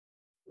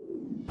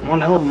One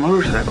hell of a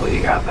motorcycle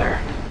you got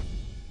there.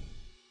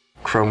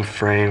 Chrome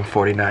frame,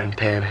 49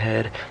 pan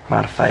head,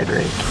 modified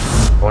rake.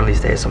 One of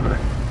these days I'm gonna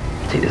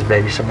take this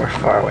baby somewhere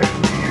far away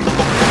from here.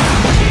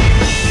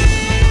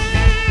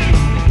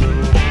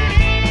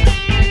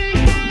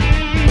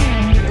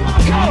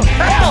 Go!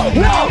 Hell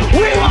no!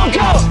 We won't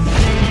go!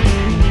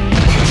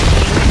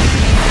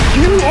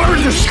 You are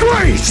a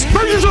disgrace!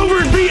 Brendan's over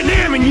in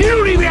Vietnam and you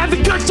don't even have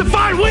the guts to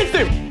fight with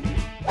him!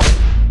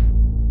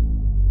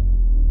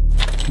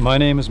 My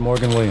name is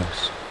Morgan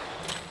Williams.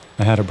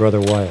 I had a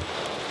brother, Wyatt.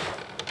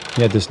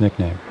 He had this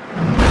nickname,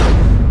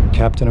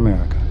 Captain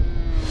America.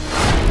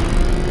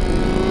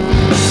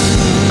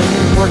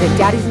 Morgan,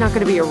 Daddy's not going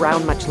to be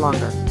around much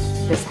longer.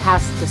 This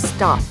has to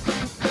stop.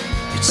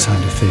 It's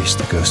time to face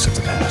the ghosts of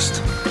the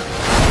past.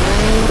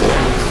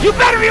 You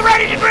better be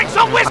ready to drink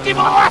some whiskey,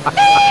 boy!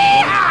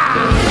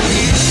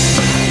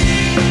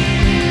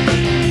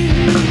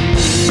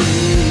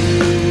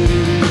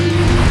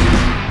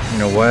 You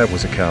know, Wyatt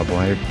was a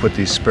cowboy. He'd put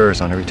these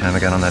spurs on every time I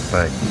got on that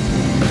bike.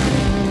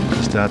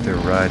 Just out there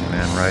riding,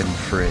 man, riding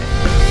free.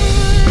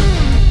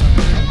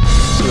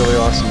 It's really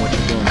awesome what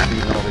you're doing,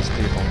 feeding all these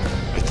people.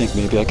 I think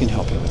maybe I can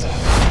help you with that.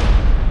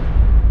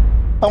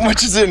 How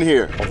much is in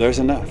here? Well, there's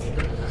enough.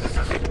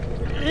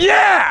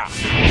 Yeah!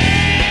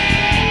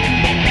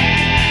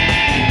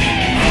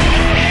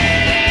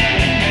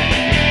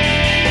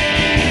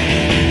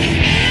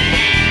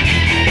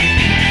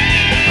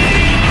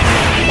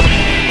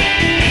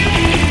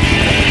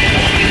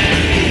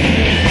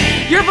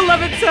 Your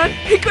beloved son,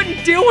 he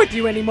couldn't deal with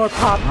you anymore,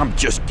 Pop. I'm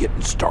just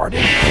getting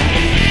started.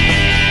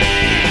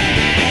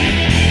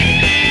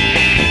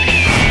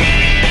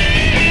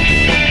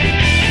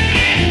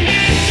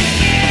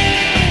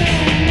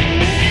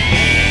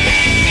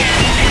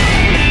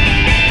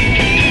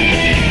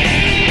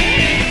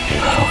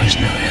 I always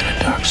knew he had a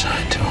dark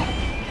side to him.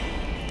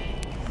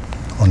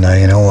 Well, now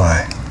you know why.